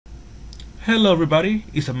Hello everybody,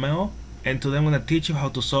 it's Mel, and today I'm going to teach you how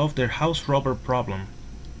to solve the house robber problem.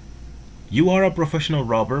 You are a professional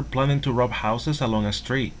robber planning to rob houses along a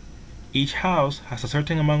street. Each house has a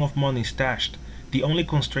certain amount of money stashed. The only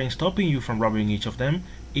constraint stopping you from robbing each of them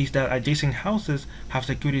is that adjacent houses have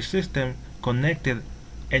security systems connected,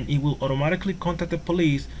 and it will automatically contact the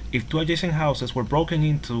police if two adjacent houses were broken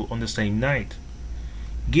into on the same night.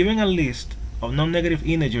 Given a list of non-negative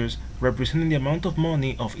integers representing the amount of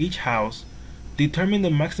money of each house, determine the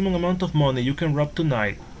maximum amount of money you can rob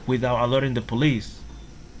tonight without alerting the police.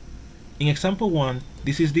 In example 1,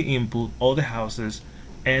 this is the input, all the houses,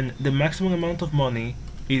 and the maximum amount of money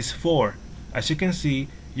is 4. As you can see,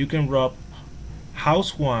 you can rob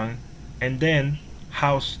house 1 and then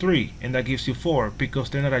house 3, and that gives you 4. Because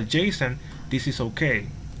they're not adjacent, this is okay.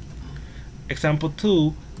 Example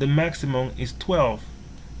 2, the maximum is 12.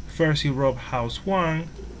 First you rob house 1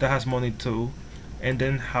 that has money 2, and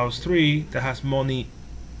then house 3 that has money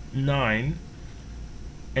 9,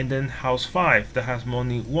 and then house 5 that has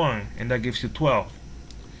money 1, and that gives you 12.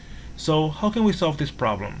 So how can we solve this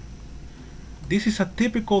problem? This is a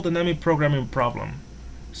typical dynamic programming problem,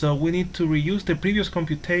 so we need to reuse the previous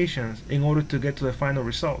computations in order to get to the final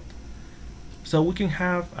result. So we can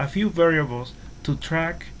have a few variables to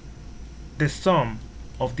track the sum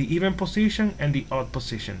of the even position and the odd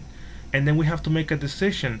position, and then we have to make a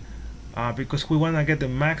decision because we want to get the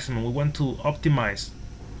maximum, we want to optimize.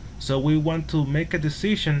 So we want to make a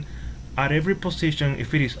decision at every position,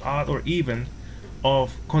 if it is odd or even,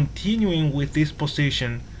 of continuing with this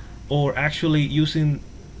position or actually using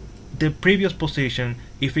the previous position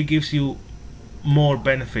if it gives you more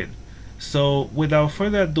benefit. So without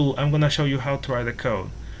further ado, I'm going to show you how to write the code.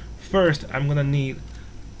 First, I'm going to need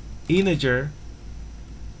integer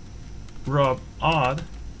rob odd,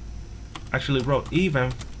 actually rob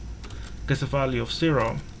even gets a value of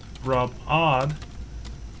 0, rob odd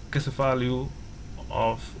gets a value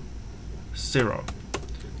of 0.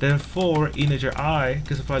 Then for integer I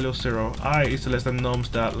gets a value of 0, I is less than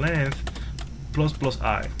nums.length plus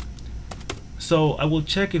I. So I will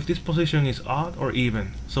check if this position is odd or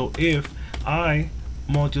even. So if I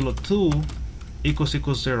modulo 2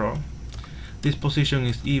 equals 0, this position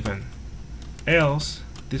is even, else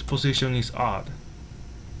this position is odd.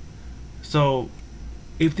 So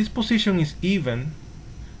if this position is even,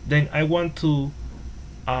 then I want to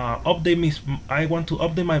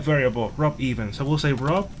update my variable rob even. So we'll say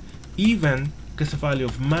rob even gets a value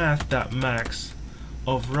of math.max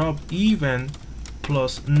of rob even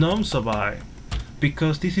plus num sub I.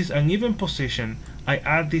 Because this is an even position, I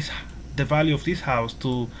add the value of this house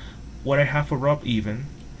to what I have for rob even,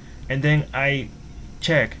 and then I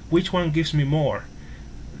check which one gives me more,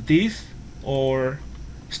 this or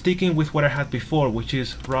sticking with what I had before, which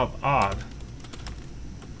is rob odd.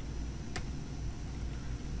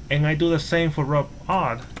 And I do the same for rob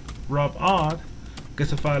odd. Rob odd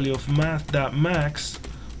gets a value of math.max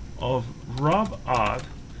of rob odd,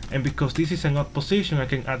 and because this is an odd position, I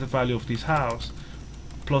can add the value of this house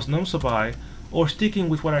plus num sub I, or sticking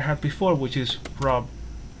with what I had before, which is rob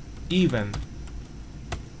even.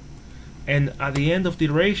 And at the end of the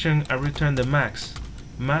iteration, I return the max,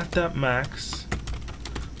 math.max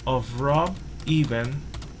of rob even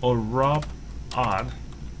or rob odd.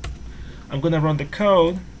 I'm gonna run the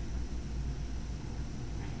code.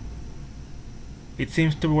 It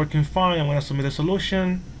seems to be working fine. I'm gonna submit the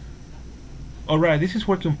solution. Alright, this is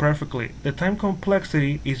working perfectly. The time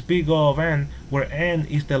complexity is big O of n, where n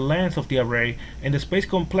is the length of the array, and the space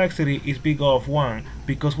complexity is big O of 1,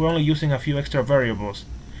 because we're only using a few extra variables.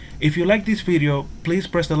 If you like this video, please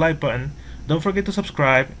press the like button. Don't forget to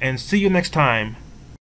subscribe, and see you next time.